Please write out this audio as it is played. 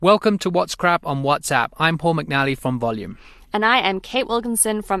Welcome to What's Crap on WhatsApp. I'm Paul McNally from Volume. And I am Kate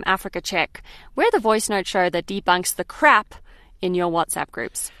Wilkinson from Africa Check. We're the voice note show that debunks the crap in your WhatsApp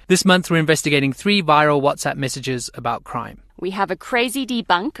groups. This month we're investigating 3 viral WhatsApp messages about crime. We have a crazy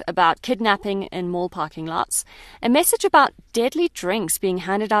debunk about kidnapping in mall parking lots, a message about deadly drinks being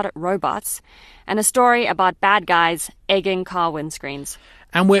handed out at robots, and a story about bad guys egging car windscreens.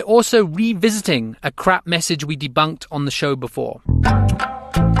 And we're also revisiting a crap message we debunked on the show before.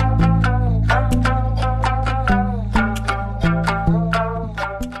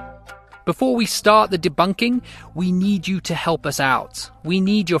 Before we start the debunking, we need you to help us out. We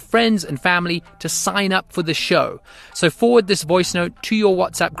need your friends and family to sign up for the show. So forward this voice note to your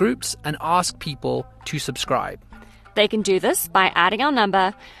WhatsApp groups and ask people to subscribe. They can do this by adding our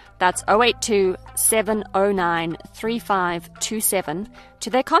number, that's 082 709 3527, to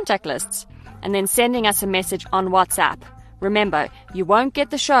their contact lists, and then sending us a message on WhatsApp. Remember, you won't get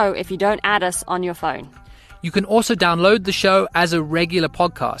the show if you don't add us on your phone. You can also download the show as a regular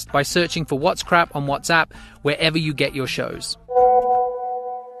podcast by searching for What's Crap on WhatsApp wherever you get your shows.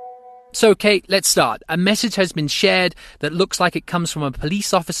 So, Kate, let's start. A message has been shared that looks like it comes from a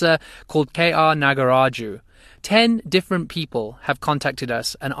police officer called K.R. Nagaraju. 10 different people have contacted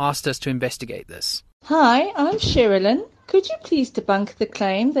us and asked us to investigate this. Hi, I'm Sherilyn. Could you please debunk the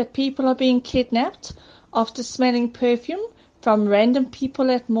claim that people are being kidnapped after smelling perfume from random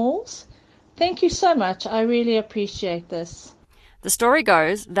people at malls? Thank you so much. I really appreciate this. The story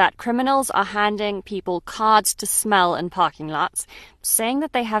goes that criminals are handing people cards to smell in parking lots, saying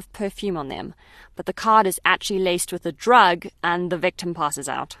that they have perfume on them, but the card is actually laced with a drug and the victim passes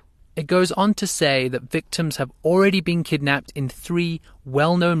out. It goes on to say that victims have already been kidnapped in 3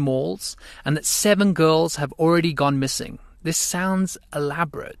 well-known malls and that 7 girls have already gone missing. This sounds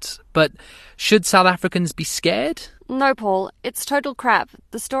elaborate, but should South Africans be scared? No, Paul, it's total crap.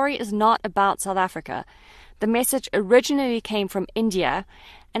 The story is not about South Africa. The message originally came from India,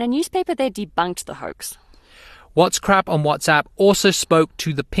 and a newspaper there debunked the hoax. What's Crap on WhatsApp also spoke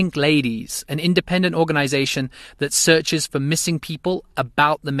to the Pink Ladies, an independent organization that searches for missing people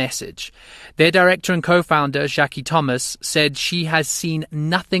about the message. Their director and co-founder, Jackie Thomas, said she has seen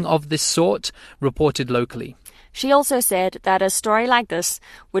nothing of this sort reported locally. She also said that a story like this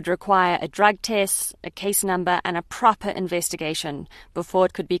would require a drug test, a case number, and a proper investigation before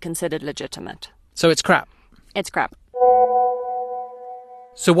it could be considered legitimate. So it's crap? It's crap.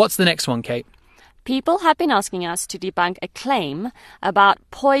 So what's the next one, Kate? People have been asking us to debunk a claim about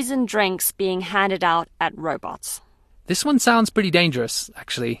poison drinks being handed out at robots. This one sounds pretty dangerous,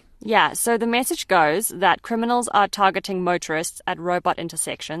 actually. Yeah, so the message goes that criminals are targeting motorists at robot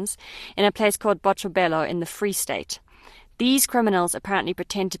intersections in a place called Botshabelo in the Free State. These criminals apparently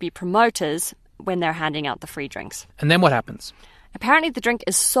pretend to be promoters when they're handing out the free drinks. And then what happens? Apparently the drink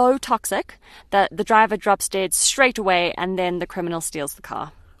is so toxic that the driver drops dead straight away and then the criminal steals the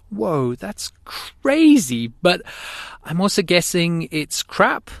car. Whoa, that's crazy. But I'm also guessing it's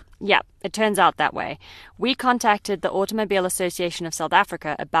crap. Yeah, it turns out that way. We contacted the Automobile Association of South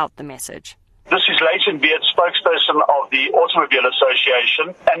Africa about the message. This is Leighton Beard, spokesperson of the Automobile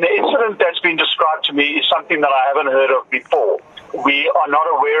Association, and the incident that's been described to me is something that I haven't heard of before. We are not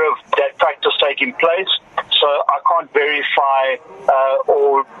aware of that practice taking place, so I can't verify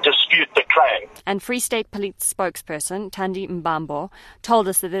or dispute the claim. And Free State Police spokesperson Thandi Mbambo told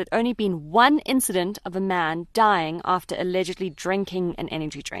us that there had only been one incident of a man dying after allegedly drinking an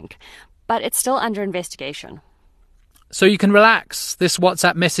energy drink, but it's still under investigation. So you can relax. This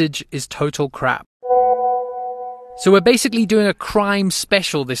WhatsApp message is total crap. So we're basically doing a crime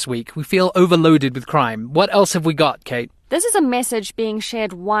special this week. We feel overloaded with crime. What else have we got, Kate? This is a message being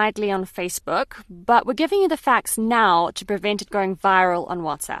shared widely on Facebook, but we're giving you the facts now to prevent it going viral on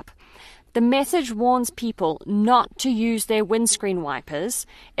WhatsApp. The message warns people not to use their windscreen wipers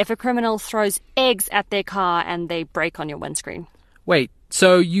if a criminal throws eggs at their car and they break on your windscreen. Wait,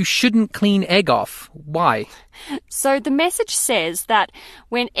 so you shouldn't clean egg off. Why? So the message says that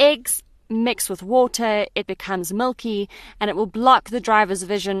when eggs mix with water, it becomes milky, and it will block the driver's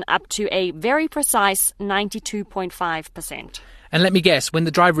vision up to a very precise 92.5%. And let me guess, when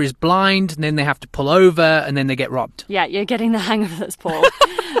the driver is blind, then they have to pull over, and then they get robbed. Yeah, you're getting the hang of this, Paul.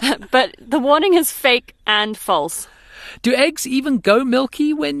 But the warning is fake and false. Do eggs even go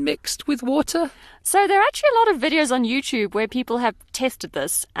milky when mixed with water? So there are actually a lot of videos on YouTube where people have tested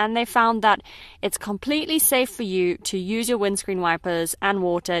this, and they found that it's completely safe for you to use your windscreen wipers and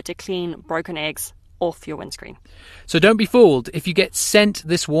water to clean broken eggs off your windscreen. So don't be fooled. If you get sent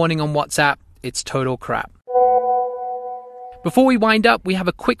this warning on WhatsApp, it's total crap. Before we wind up, we have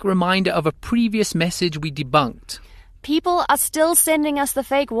a quick reminder of a previous message we debunked. People are still sending us the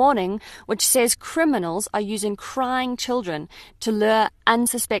fake warning, which says criminals are using crying children to lure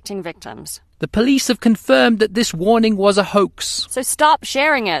unsuspecting victims. The police have confirmed that this warning was a hoax. So stop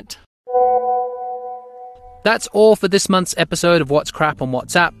sharing it. That's all for this month's episode of What's Crap on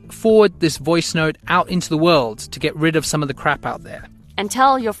WhatsApp. Forward this voice note out into the world to get rid of some of the crap out there. And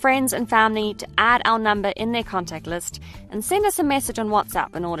tell your friends and family to add our number in their contact list and send us a message on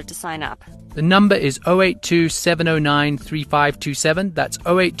WhatsApp in order to sign up. The number is 082 709 3527. That's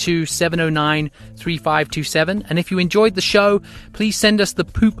 082 709 3527. And if you enjoyed the show, please send us the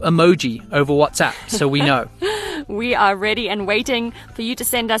poop emoji over WhatsApp so we know. We are ready and waiting for you to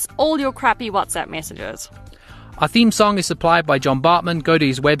send us all your crappy WhatsApp messages. Our theme song is supplied by John Bartman. Go to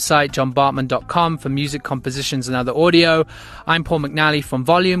his website, johnbartman.com, for music compositions and other audio. I'm Paul McNally from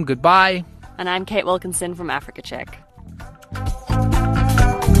Volume. Goodbye. And I'm Kate Wilkinson from Africa Check.